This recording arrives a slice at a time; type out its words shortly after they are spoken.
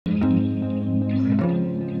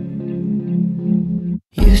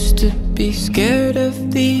to be scared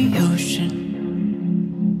of the ocean,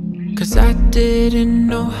 'cause I didn't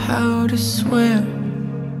know how to swim.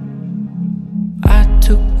 I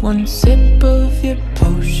took one sip of your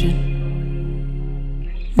potion,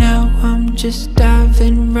 now I'm just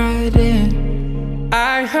diving right in.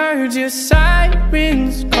 I heard your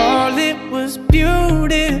sirens call, it was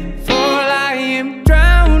beautiful. I am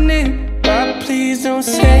drowning, but please don't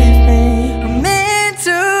save me. I'm in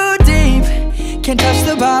too deep, can't touch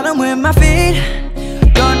the bottom with my feet.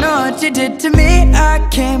 Don't know what you did to me, I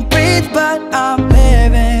can't breathe, but I'm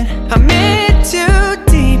living. I'm in too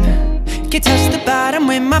deep, can't touch the bottom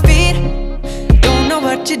with my feet. Don't know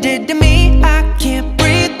what you did to me, I can't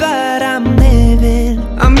breathe, but I'm living.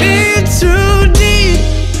 I'm in too deep,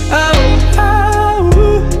 oh, oh,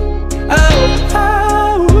 oh,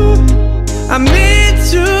 oh. I'm in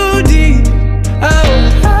too deep, oh,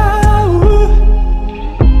 oh.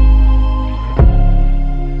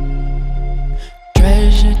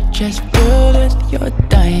 Treasure chest filled with your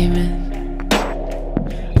diamonds.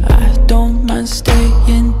 I don't mind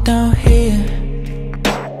staying down here.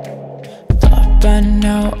 Thought by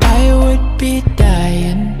now I would be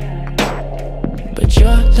dying, but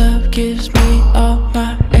your love gives me all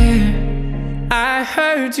my air. I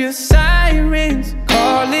heard your sirens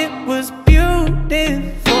call, it was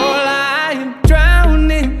beautiful. I am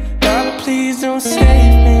drowning, but please don't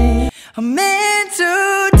save me. I'm in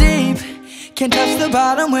too deep, can't touch the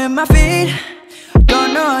bottom with my feet.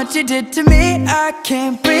 Don't know what you did to me, I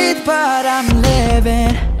can't breathe, but I'm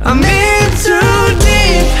living. I'm in too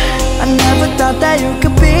deep, I never thought that you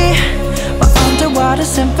could be my underwater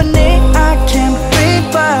symphony. I can't breathe,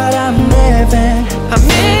 but I'm living. I'm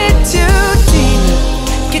in too deep,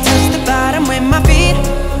 can't touch the bottom with my feet.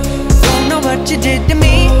 Don't know what you did to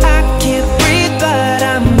me, I can't